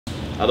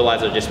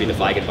Otherwise, it'll just be the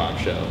Feigenbaum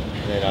show.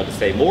 And then I'll just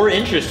say, more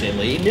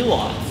interestingly,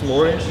 nuance.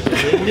 More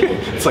interestingly,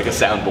 nuance. It's like a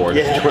soundboard.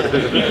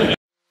 Yeah.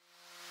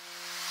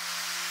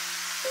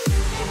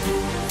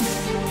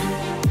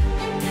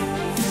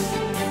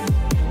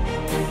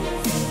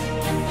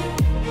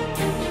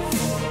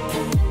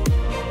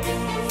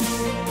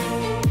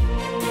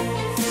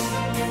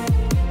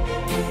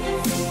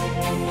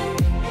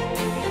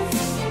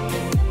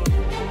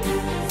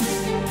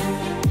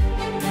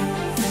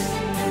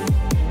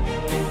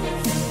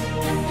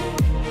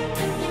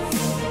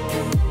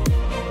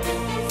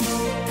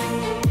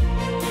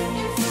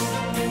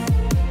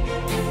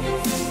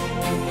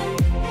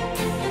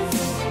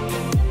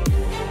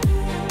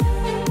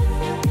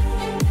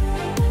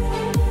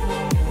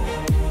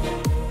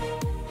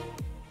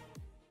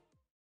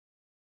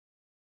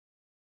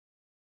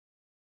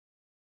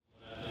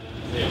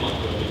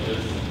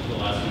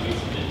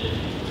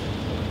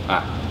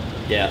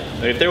 Yeah,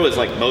 but if there was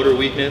like motor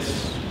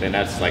weakness, then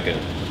that's like a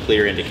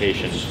clear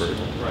indication for.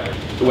 Right.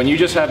 When you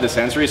just have the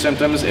sensory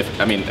symptoms, if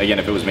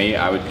it was me,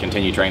 I would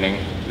continue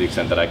training to the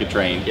extent that I could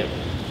train. Yep.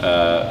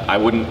 I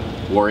wouldn't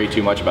worry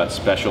too much about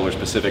special or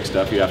specific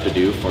stuff you have to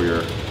do for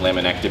your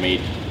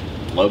laminectomy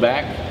low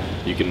back.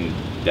 You can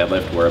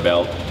deadlift, wear a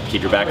belt,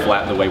 keep your back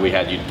flat the way we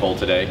had you pull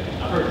today.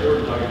 I've heard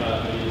Jordan talking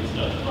about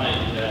stuff,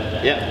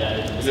 that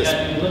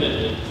it's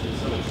limited to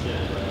some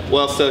extent, right?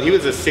 Well, so he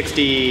was a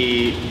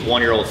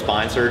 61-year-old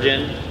spine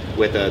surgeon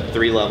with a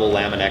 3-level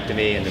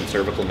laminectomy and then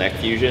cervical neck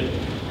fusion.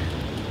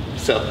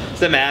 So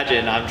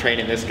imagine I'm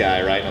training this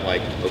guy, right? And I'm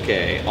like,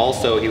 okay.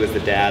 Also, he was the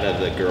dad of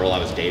the girl I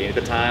was dating at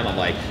the time. I'm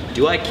like,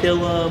 do I kill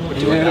him or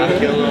do I not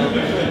kill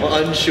him?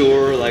 I'm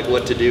unsure like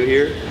what to do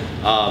here.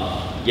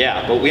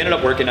 Yeah, but we ended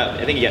up working up,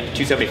 I think he got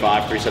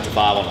 275, 3 sets of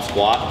 5 on the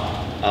squat.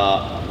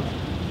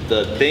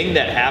 The thing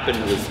that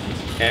happened was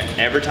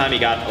every time he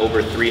got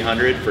over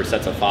 300 for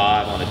sets of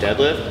 5 on a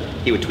deadlift,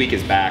 he would tweak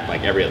his back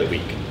like every other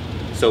week.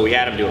 So we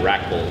had him doing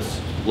rack pulls,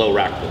 low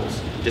rack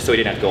pulls, just so he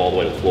didn't have to go all the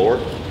way to the floor.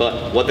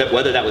 But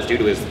whether that was due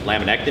to his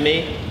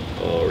laminectomy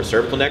or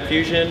cervical neck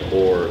fusion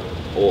or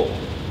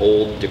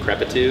old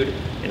decrepitude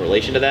in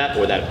relation to that,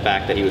 or that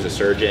fact that he was a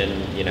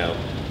surgeon, you know,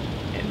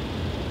 and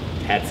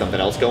had something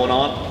else going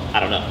on, I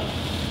don't know.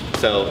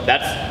 So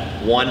that's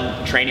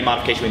one training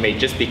modification we made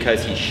just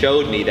because he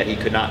showed me that he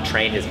could not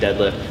train his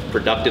deadlift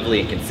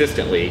productively and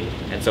consistently.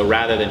 And so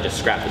rather than just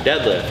scrap the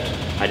deadlift,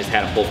 I just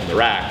had him pull from the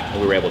rack and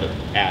we were able to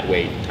add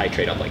weight,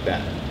 titrate up like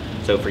that.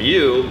 So for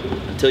you,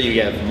 until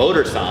you have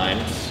motor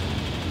signs,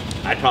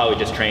 I'd probably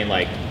just train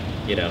like,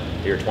 you know,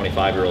 you're a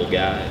 25-year-old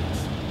guy,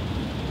 just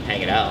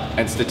hang it out.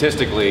 And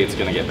statistically, it's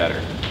gonna get better.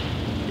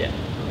 Yeah.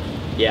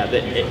 Yeah,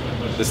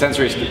 the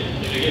sensory. If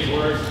it gets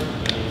worse,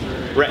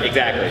 right,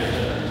 exactly.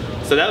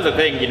 So that was the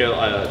thing, you know,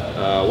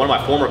 one of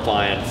my former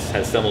clients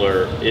had a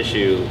similar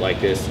issue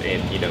like this,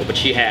 and you know, but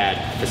she had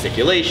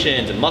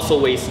fasciculations and muscle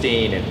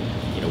wasting and,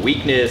 you know,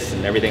 weakness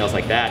and everything else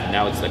like that, and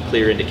now it's a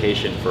clear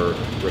indication for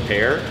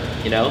repair,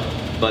 you know.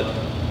 But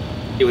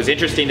it was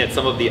interesting that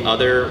some of the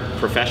other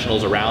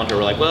professionals around her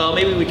were like, well,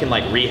 maybe we can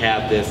like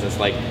rehab this, and it's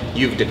like,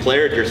 you've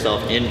declared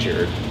yourself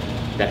injured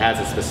that has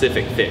a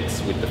specific fix,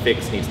 the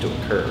fix needs to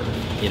occur,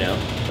 you know.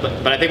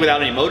 But I think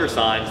without any motor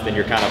signs, then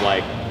you're kind of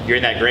like, you're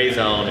in that gray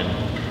zone, and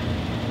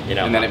you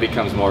know, and then it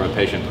becomes more of a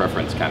patient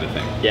preference kind of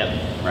thing.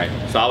 Yep. Right.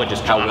 So I would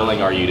just how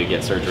willing are you to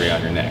get surgery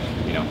on your neck?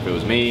 You know, if it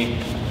was me,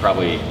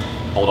 probably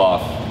hold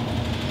off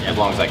as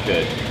long as I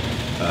could,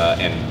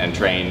 and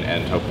train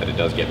and hope that it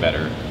does get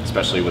better,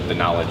 especially with the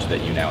knowledge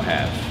that you now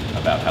have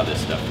about how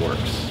this stuff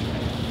works.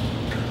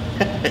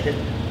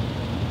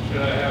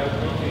 Should I have a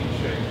protein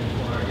shake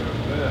before I go to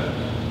bed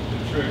to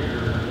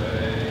trigger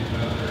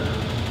another?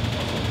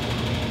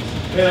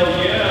 hell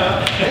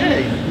yeah.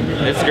 Hey.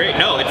 It's great.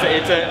 No,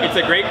 it's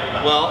a great,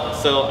 well,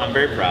 so I'm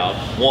very proud.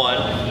 One,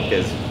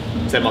 because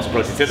stem muscle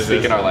protein synthesis.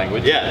 Speaking our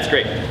language. Yeah, it's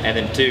great. And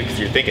then two, because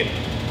you're thinking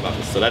about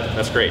this. So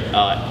that's great.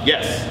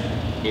 Yes,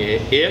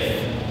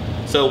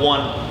 so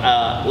one,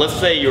 let's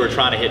say you were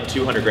trying to hit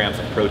 200 grams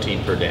of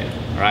protein per day,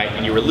 all right?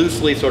 And you were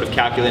loosely sort of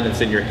calculating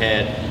this in your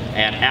head,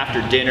 and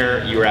after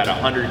dinner, you were at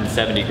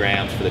 170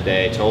 grams for the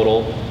day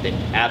total, then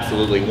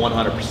absolutely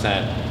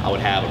 100% I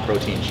would have a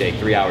protein shake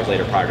 3 hours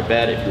later prior to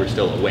bed if you were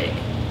still awake,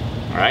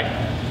 all right?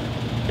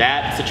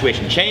 That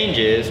situation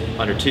changes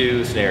under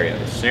two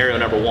scenarios. Scenario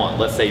number one,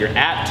 let's say you're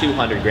at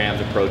 200 grams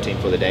of protein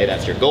for the day,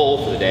 that's your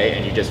goal for the day,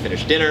 and you just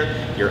finished dinner,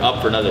 you're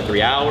up for another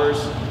 3 hours,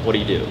 what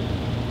do?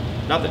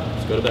 Nothing,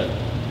 just go to bed,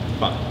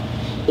 fine.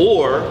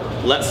 Or,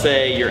 let's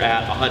say you're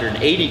at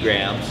 180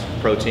 grams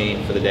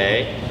protein for the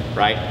day,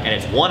 right, and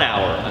it's 1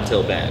 hour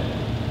until bed.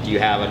 Do you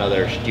have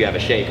a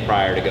shake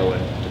prior to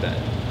going to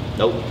bed?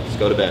 Nope, just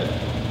go to bed.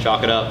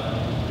 Chalk it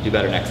up, do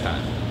better next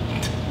time.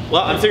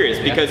 Well, I'm serious,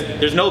 because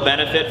there's no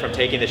benefit from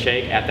taking the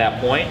shake at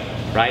that point,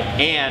 right?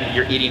 And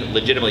you're eating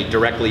legitimately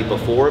directly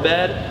before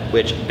bed,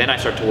 which then I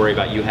start to worry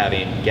about you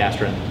having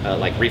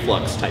like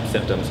reflux type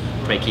symptoms,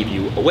 which may keep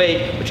you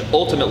awake, which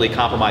ultimately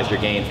compromise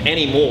your gains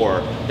any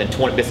more than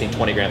missing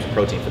 20 grams of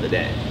protein for the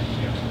day,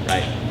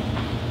 right?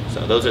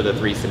 So those are the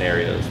three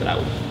scenarios that I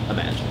would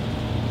imagine.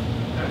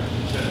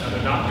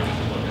 The doctors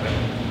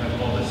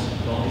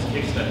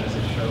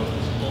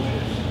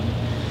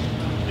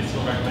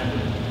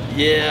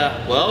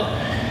Yeah, well,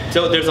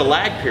 so there's a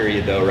lag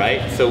period though,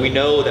 right? So we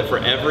know that for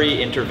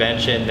every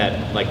intervention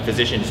that like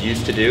physicians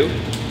used to do,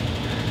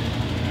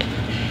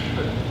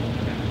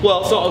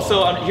 well,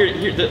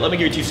 let me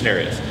give you two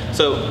scenarios.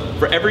 So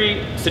for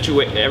every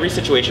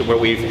situation where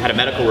we've had a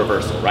medical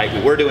reversal, right?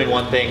 We were doing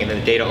one thing and then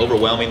the data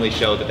overwhelmingly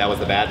showed that that was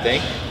the bad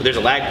thing. But there's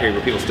a lag period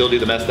where people still do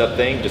the messed up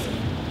thing just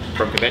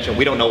from convention.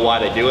 We don't know why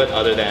they do it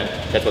other than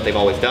that's what they've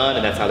always done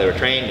and that's how they were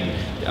trained.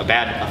 And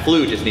a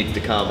flu just needs to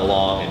come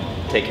along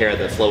and take care of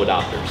the slow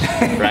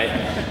adopters,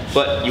 right?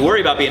 But you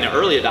worry about being an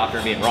early adopter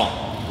and being wrong.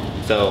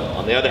 So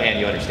on the other hand,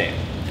 you understand.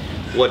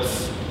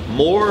 What's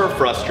more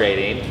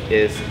frustrating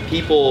is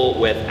people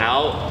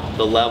without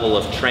the level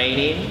of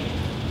training,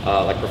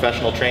 like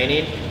professional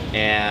training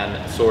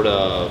and sort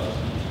of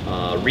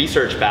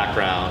research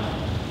background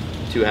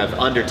to have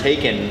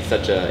undertaken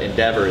such an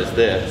endeavor as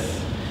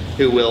this,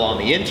 who will on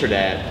the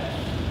internet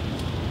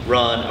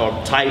run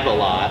or type a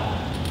lot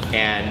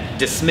and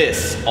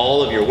dismiss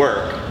all of your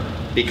work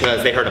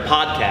because they heard a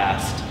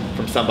podcast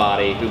from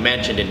somebody who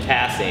mentioned in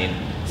passing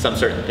some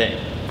certain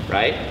thing,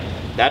 right?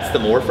 That's the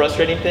more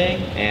frustrating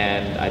thing,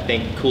 and I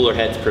think cooler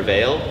heads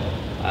prevail.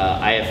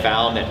 I have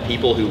found that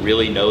people who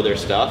really know their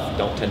stuff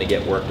don't tend to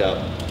get worked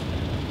up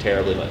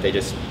terribly much. They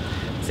just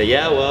say,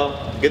 yeah,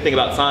 well, the good thing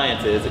about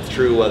science is it's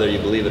true whether you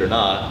believe it or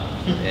not,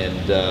 and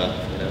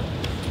you know,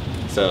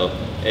 so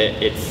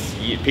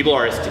people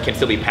can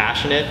still be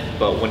passionate,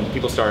 but when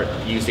people start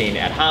using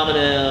ad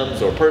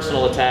hominems or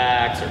personal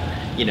attacks or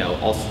you know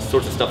all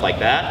sorts of stuff like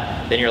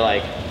that, then you're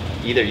like,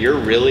 either you're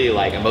really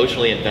like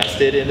emotionally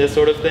invested in this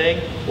sort of thing,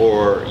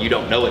 or you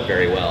don't know it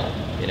very well,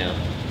 you know.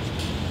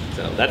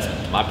 So that's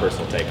my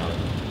personal take on it.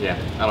 Yeah,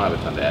 I don't have a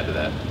ton to add to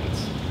that.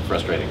 It's a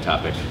frustrating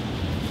topic,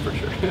 for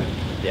sure.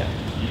 Yeah.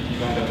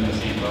 You end up in the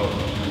same boat in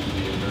terms of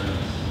the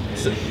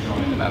endurance. So, You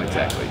don't not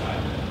exactly.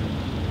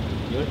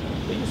 You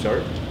can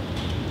start.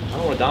 I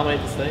don't want to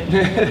dominate this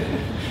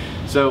thing.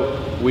 So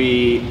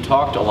we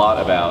talked a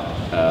lot about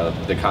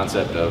the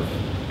concept of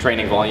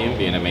training volume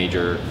being a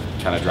major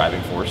kind of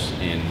driving force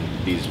in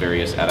these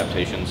various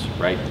adaptations,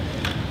 right?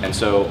 And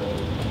so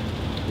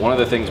one of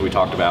the things we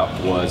talked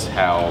about was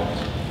how,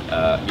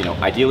 you know,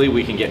 ideally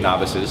we can get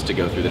novices to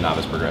go through the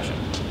novice progression.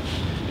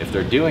 If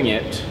they're doing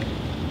it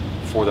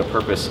for the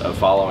purpose of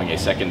following a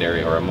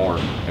secondary or a more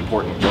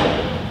important goal,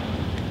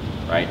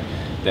 right,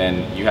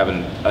 then you have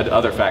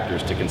other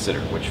factors to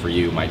consider, which for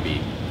you might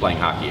be playing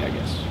hockey, I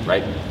guess,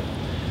 right?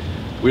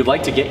 We'd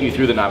like to get you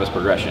through the novice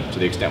progression to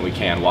the extent we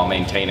can while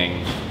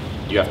maintaining,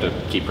 you have to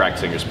keep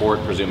practicing your sport,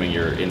 presuming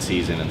you're in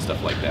season and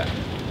stuff like that,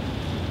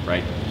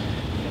 right?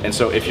 And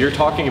so if you're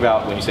talking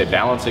about, when you say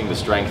balancing the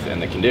strength and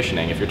the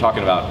conditioning, if you're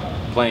talking about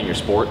playing your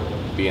sport,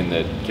 being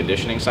the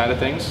conditioning side of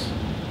things,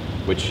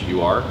 which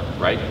you are,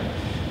 right?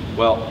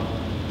 Well,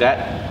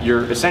 that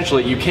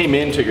you came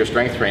into your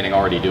strength training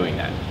already doing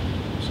that.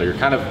 So you're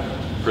kind of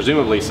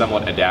presumably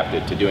somewhat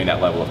adapted to doing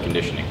that level of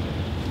conditioning,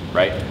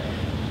 right?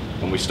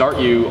 When we start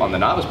you on the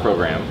novice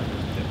program,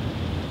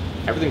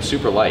 everything's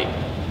super light,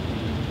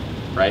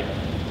 right?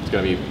 It's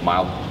going to be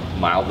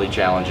mildly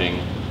challenging.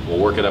 We'll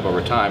work it up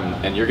over time,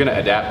 and you're going to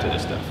adapt to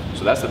this stuff.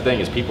 So that's the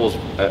thing, is people's,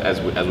 as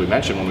we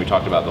mentioned when we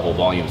talked about the whole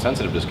volume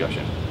sensitive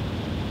discussion,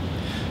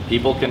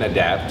 people can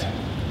adapt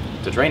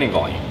to training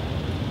volume.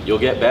 You'll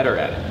get better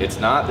at it. It's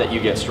not that you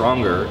get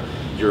stronger,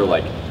 you're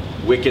like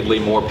wickedly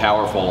more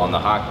powerful on the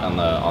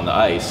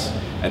ice,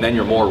 and then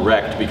you're more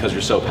wrecked because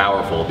you're so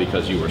powerful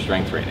because you were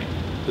strength training.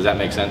 Does that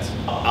make sense?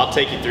 I'll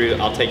take you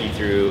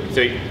through.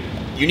 So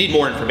you need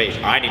more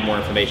information. I need more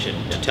information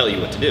to tell you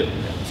what to do.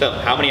 So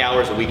how many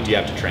hours a week do you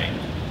have to train?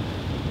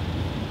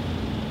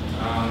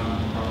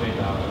 Probably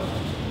about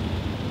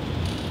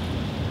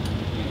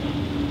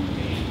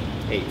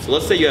 8. So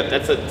let's say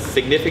that's a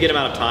significant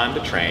amount of time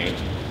to train,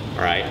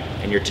 all right?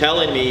 And you're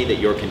telling me that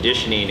your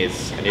conditioning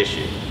is an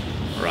issue,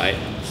 all right?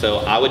 So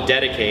I would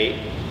dedicate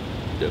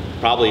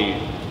probably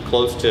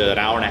close to an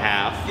hour and a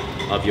half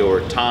of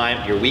your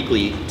time, your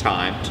weekly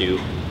time, to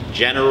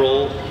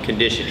general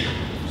conditioning.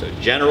 So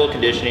general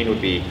conditioning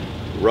would be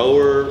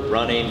rower,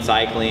 running,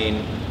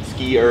 cycling,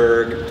 ski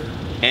erg,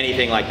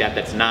 anything like that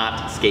that's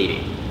not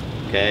skating,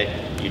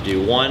 okay? You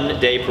do 1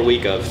 day per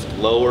week of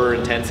lower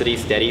intensity,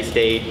 steady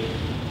state.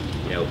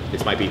 You know,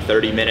 this might be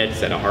 30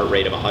 minutes at a heart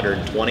rate of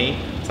 120,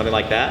 something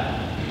like that.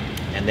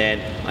 And then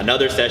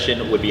another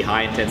session would be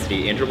high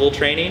intensity interval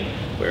training,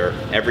 where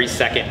every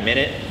second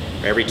minute,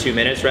 or every 2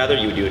 minutes rather,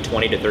 you would do a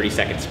 20 to 30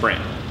 second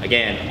sprint.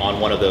 Again, on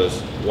one of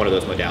those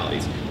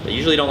modalities. They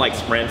usually don't like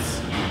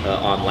sprints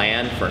on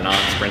land for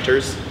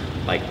non-sprinters,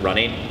 like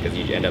running, because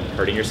you end up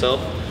hurting yourself.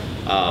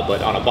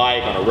 But on a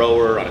bike, on a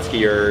rower, on a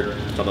ski erg,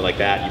 something like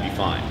that, you'd be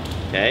fine,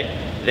 okay?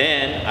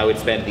 Then I would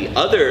spend the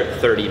other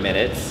 30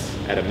 minutes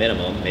at a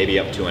minimum, maybe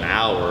up to an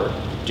hour,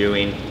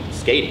 doing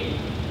skating,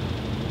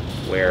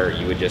 where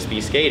you would just be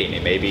skating.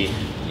 It may be,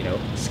 you know,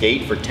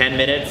 skate for 10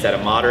 minutes at a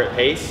moderate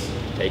pace,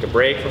 take a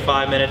break for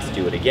 5 minutes,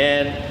 do it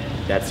again,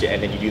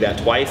 and then you do that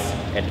twice,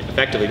 and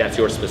effectively that's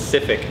your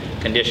specific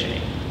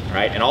conditioning, All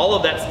right, and all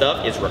of that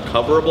stuff is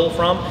recoverable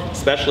from,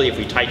 especially if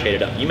we titrate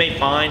it up. You may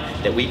find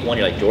that week 1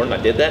 you're like, Jordan,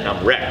 I did that and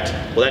I'm wrecked.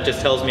 Well, that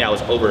just tells me I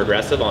was over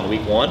aggressive on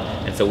week 1,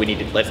 and so we need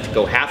to, let's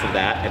go half of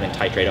that and then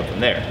titrate up from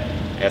there.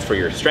 As for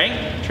your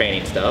strength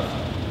training stuff,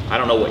 I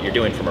don't know what you're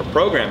doing from a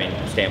programming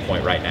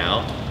standpoint right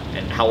now.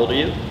 And how old are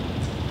you?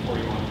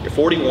 41. You're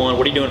 41.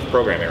 What are you doing for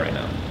programming right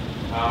now?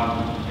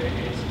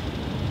 It's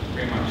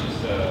pretty much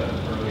just a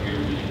earlier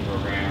reading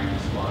program,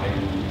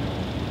 squatting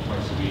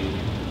twice a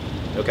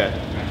week, Okay.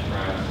 bench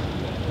press.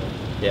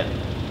 Yeah.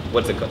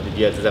 What's it called?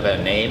 Does it have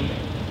a name?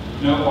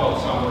 No, well,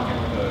 so I'm working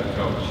with a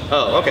coach.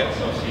 Oh, okay.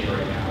 Associate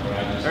right now, but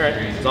I just. All right.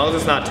 As long as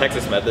it's not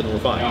Texas method, we're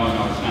fine. No,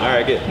 it's not. All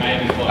right, good. I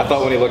haven't close. I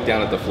thought when he looked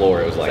down at the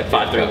floor, it was like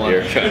 531.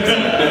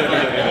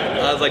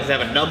 haircuts. I was like, does it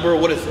have a number?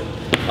 What is it?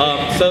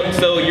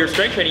 So your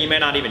strength training, you may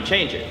not even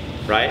change it,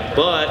 right?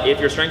 But if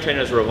your strength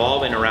training is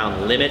revolving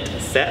around limit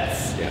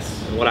sets,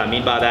 Yes. and what I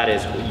mean by that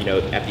is, you know,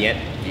 at the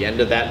end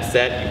of that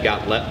set, you've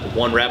got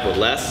 1 rep or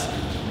less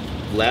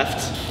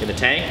left in the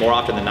tank more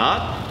often than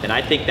not, then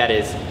I think that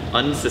is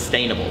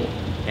unsustainable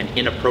and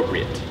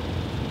inappropriate,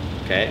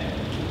 okay?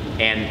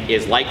 And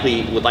would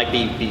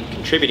likely be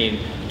contributing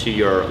to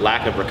your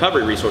lack of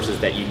recovery resources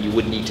that you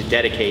would need to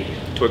dedicate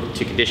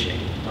to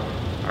conditioning,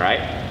 all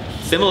right?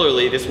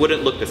 Similarly, this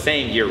wouldn't look the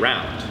same year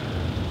round.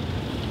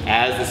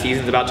 As the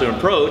season's about to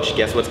approach,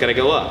 guess what's gonna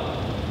go up?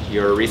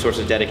 Your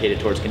resources dedicated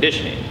towards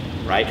conditioning,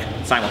 right?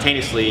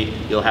 Simultaneously,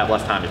 you'll have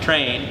less time to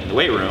train in the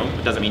weight room.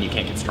 It doesn't mean you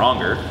can't get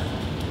stronger,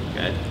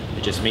 okay?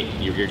 It just means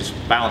you're just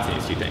balancing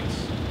these two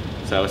things.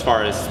 So as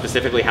far as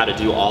specifically how to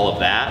do all of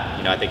that,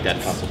 you know, I think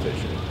that's,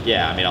 Consultation.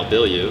 yeah, I mean, I'll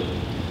bill you.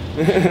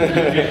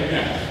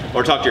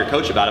 Or talk to your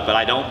coach about it, but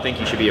I don't think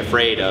you should be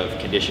afraid of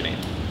conditioning.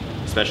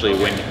 Especially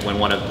when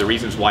one of the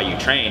reasons why you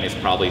train is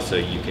probably so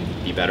you can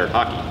be better at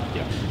hockey.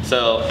 Yeah.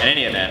 So in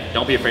any event,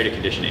 don't be afraid of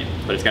conditioning,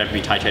 but it's got to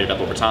be titrated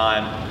up over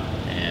time,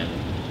 and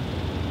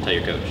tell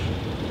your coach.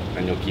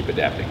 And you'll keep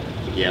adapting.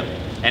 Yep.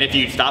 And if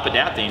you stop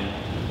adapting,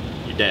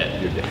 you're dead.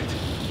 You're dead.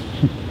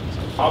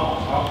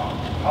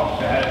 How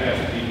bad do you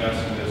have to be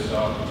messing this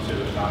up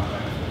to not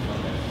benefit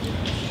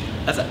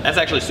from it? That's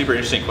actually a super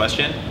interesting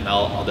question, and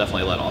I'll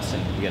definitely let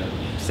Austin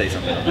say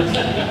something on this.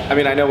 I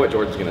mean, I know what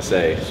Jordan's going to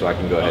say, so I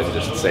can go ahead and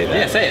just say that.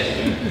 Yeah, say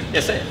it. Yeah,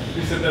 say it.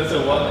 You said that's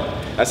a what?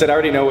 I said I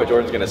already know what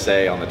Jordan's going to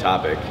say on the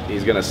topic.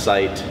 He's going to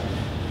cite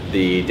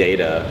the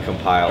data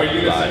compiled Are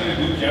you going to by... send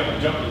me to do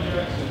jumping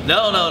jacks?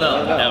 No,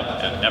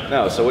 never.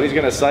 No, so what he's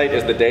going to cite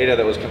is the data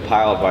that was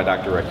compiled by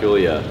Dr.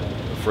 Reculia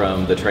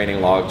from the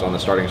training logs on the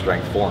Starting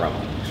Strength forum,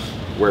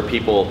 where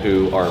people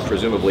who are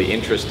presumably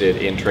interested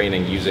in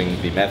training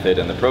using the method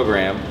and the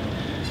program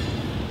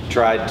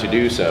tried to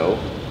do so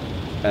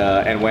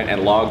and went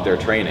and logged their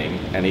training,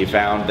 and he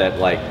found that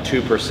like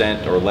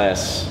 2% or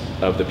less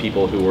of the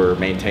people who were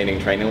maintaining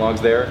training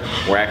logs there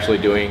were actually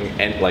doing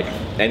like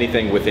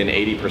anything within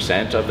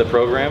 80% of the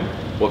program,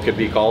 what could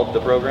be called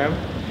the program,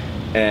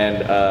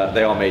 and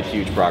they all made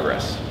huge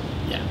progress.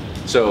 Yeah.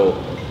 So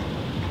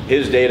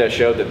his data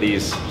showed that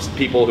these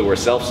people who were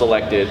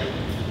self-selected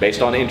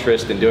based on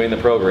interest in doing the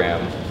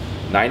program,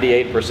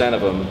 98%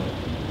 of them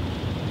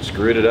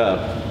screwed it up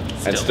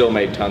and still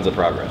made tons of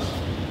progress.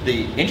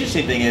 The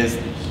interesting thing is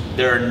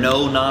there are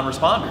no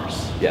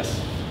non-responders.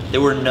 Yes.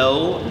 There were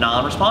no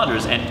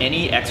non-responders, and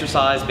any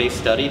exercise-based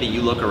study that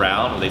you look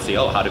around where they say,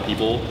 oh, how do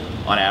people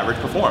on average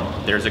perform?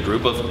 There's a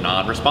group of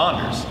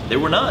non-responders. There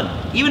were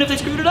none, even if they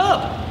screwed it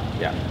up.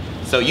 Yeah.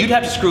 So you'd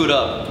have to screw it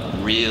up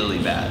really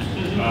bad.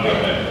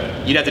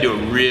 You'd have to do a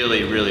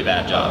really, really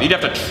bad job. You'd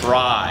have to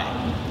try.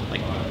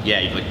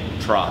 You'd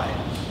try.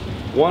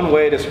 One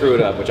way to screw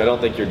it up, which I don't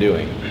think you're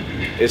doing,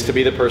 is to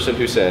be the person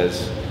who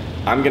says,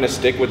 I'm going to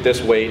stick with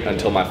this weight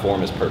until my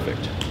form is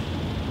perfect.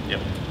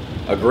 Yep.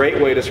 A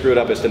great way to screw it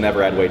up is to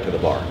never add weight to the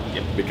bar,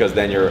 Yep. because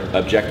then you're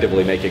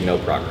objectively making no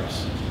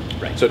progress.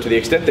 Right. So to the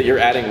extent that you're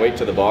adding weight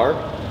to the bar,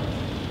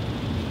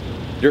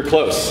 you're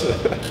close,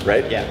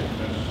 right? Yeah.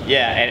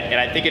 Yeah, and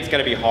I think it's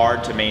going to be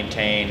hard to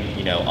maintain,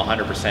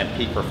 100%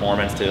 peak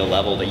performance to the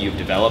level that you've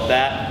developed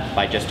that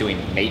by just doing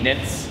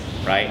maintenance,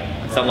 right?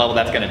 At some level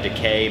that's going to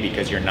decay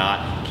because you're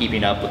not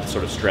keeping up with the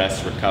sort of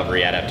stress,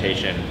 recovery,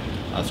 adaptation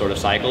sort of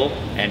cycle.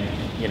 And,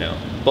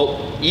 but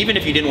even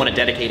if you didn't want to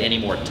dedicate any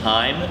more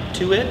time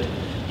to it,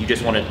 you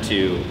just wanted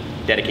to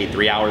dedicate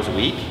 3 hours a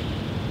week,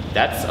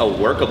 that's a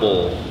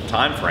workable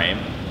time frame.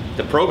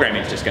 The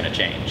programming's just going to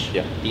change.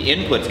 Yeah. The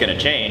input's going to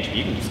change, but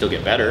you can still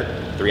get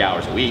better 3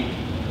 hours a week.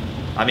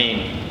 I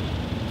mean,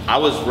 I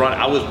was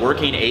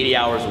working 80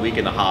 hours a week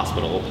in the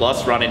hospital,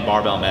 plus running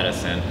Barbell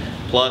Medicine,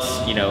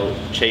 plus,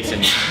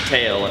 chasing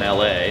tail in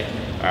LA,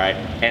 all right,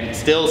 and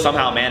still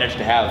somehow managed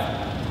to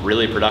have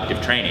really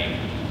productive training,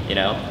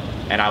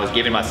 and I was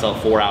giving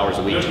myself 4 hours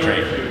a week to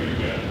train.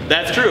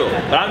 That's true,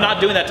 but I'm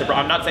not doing that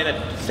I'm not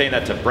saying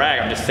that to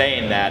brag. I'm just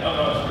saying that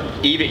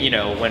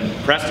even, when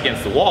pressed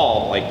against the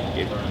wall,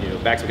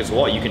 backs against the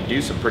wall, you can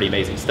do some pretty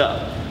amazing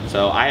stuff.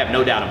 So I have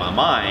no doubt in my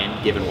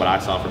mind, given what I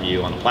saw from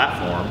you on the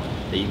platform,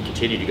 that you can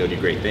continue to go do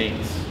great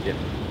things. Yeah.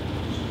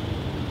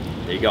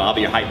 There you go, I'll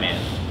be your hype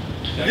man.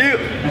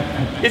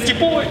 Yeah, it's your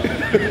boy.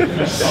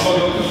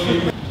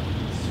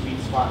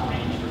 squat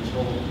range for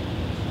total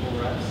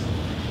reps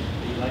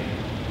that you like?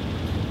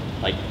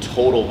 Like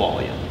total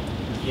volume.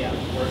 Yeah,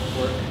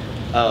 work.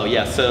 Oh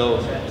yeah,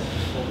 so Sets,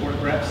 or work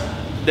reps.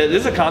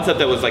 this is a concept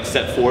that was like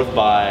set forth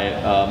by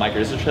Mike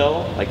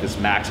Risserschel, like this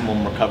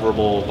maximum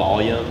recoverable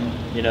volume,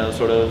 you know,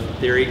 sort of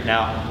theory.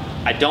 Now,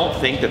 I don't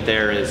think that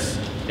there is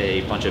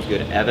a bunch of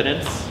good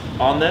evidence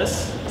on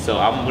this, so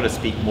I'm going to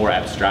speak more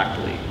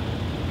abstractly,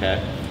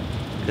 okay?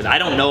 Because I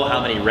don't know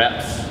how many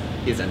reps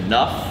is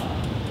enough,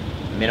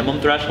 minimum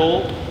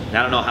threshold, and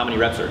I don't know how many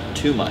reps are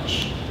too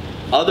much,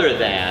 other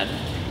than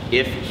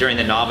if during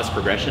the novice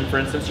progression, for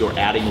instance, you're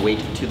adding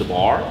weight to the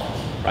bar,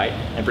 right?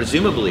 And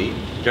presumably,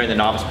 during the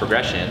novice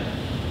progression,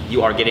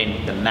 you are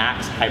getting the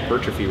max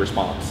hypertrophy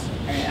response.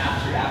 I mean,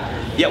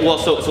 after. Yeah, well,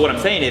 so what I'm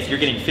saying is you're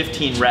getting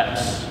 15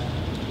 reps,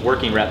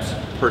 working reps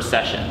per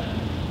session.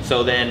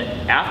 So then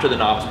after the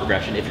novice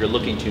progression, if you're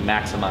looking to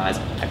maximize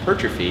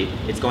hypertrophy,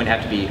 it's going to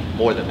have to be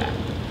more than that.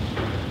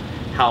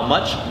 How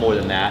much more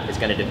than that is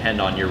going to depend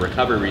on your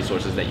recovery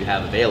resources that you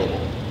have available.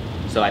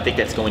 So I think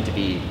that's going to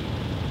be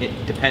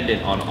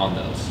dependent on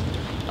those.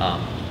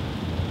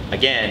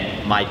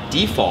 Again, my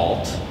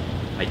default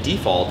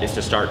is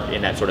to start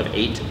in that sort of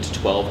 8 to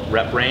 12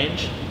 rep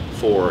range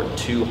for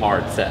 2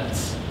 hard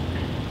sets.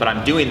 But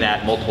I'm doing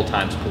that multiple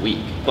times per week.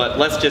 But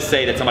let's just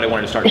say that somebody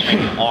wanted to start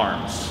training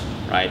arms,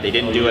 right? They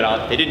didn't do it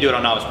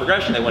on novice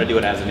progression. They want to do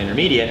it as an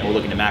intermediate, and we're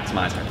looking to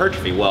maximize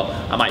hypertrophy. Well,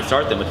 I might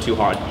start them with 2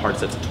 hard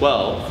sets of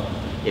 12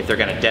 if they're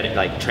going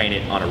to train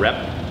it on a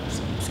rep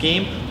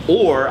scheme,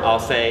 or I'll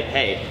say,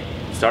 hey,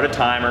 start a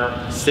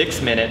timer,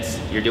 6 minutes,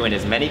 you're doing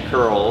as many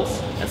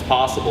curls as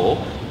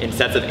possible in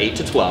sets of 8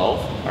 to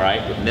 12, all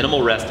right, with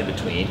minimal rest in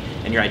between,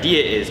 and your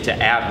idea is to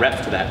add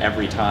reps to that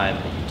every time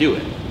that you do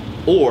it,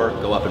 or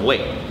go up in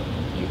weight.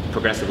 You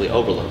progressively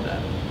overload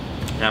that.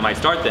 And I might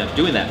start them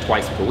doing that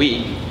twice per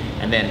week,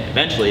 and then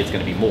eventually it's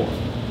gonna be more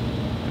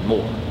and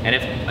more. And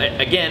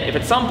if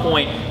at some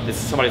point,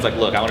 somebody's like,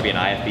 look, I wanna be an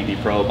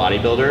IFBB pro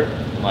bodybuilder,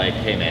 I'm like,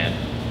 hey man,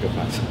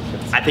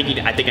 I think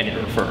I need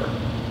to refer.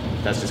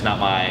 That's just not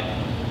my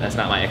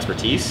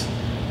expertise.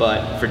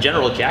 But for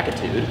general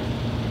jackitude,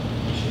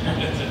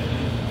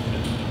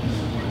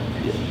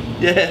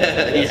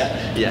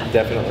 yeah.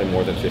 Definitely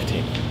more than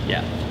 15.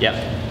 Yeah.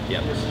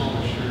 Or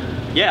smaller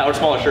shirt. Yeah, or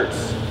smaller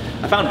shirts.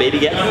 I found Baby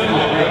Gap.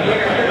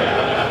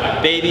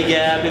 Baby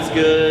Gap is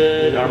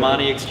good.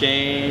 Armani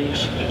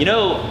Exchange. You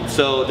know,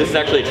 so this is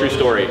actually a true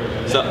story.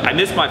 So I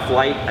missed my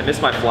flight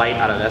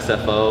out of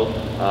SFO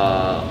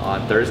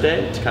on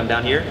Thursday to come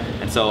down here.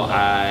 And so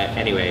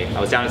anyway, I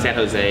was down in San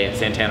Jose at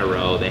Santana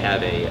Row. They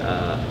have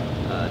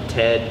a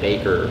Ted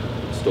Baker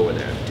store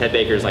there. Ted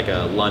Baker is like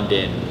a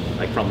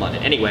from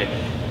London. Anyway,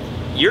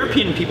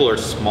 European people are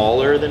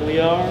smaller than we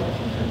are.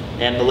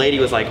 And the lady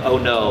was like, oh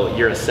no,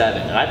 you're a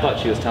 7. And I thought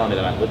she was telling me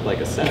that I looked like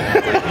a 7. I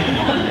was like,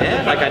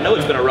 man, like I know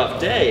it's been a rough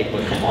day,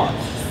 but come on.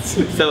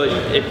 So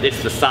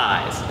it's the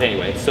size.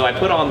 Anyway, so I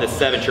put on this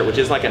 7 shirt, which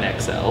is like an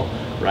XL,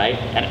 right?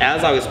 And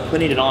as I was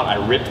putting it on,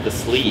 I ripped the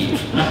sleeve,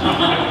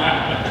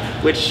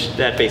 which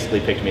that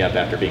basically picked me up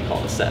after being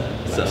called a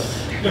 7. So,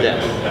 yeah.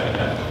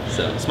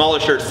 So smaller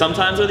shirts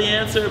sometimes are the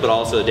answer, but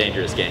also a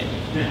dangerous game.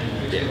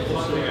 Yeah.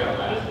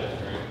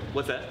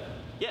 What's that?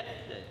 Yeah.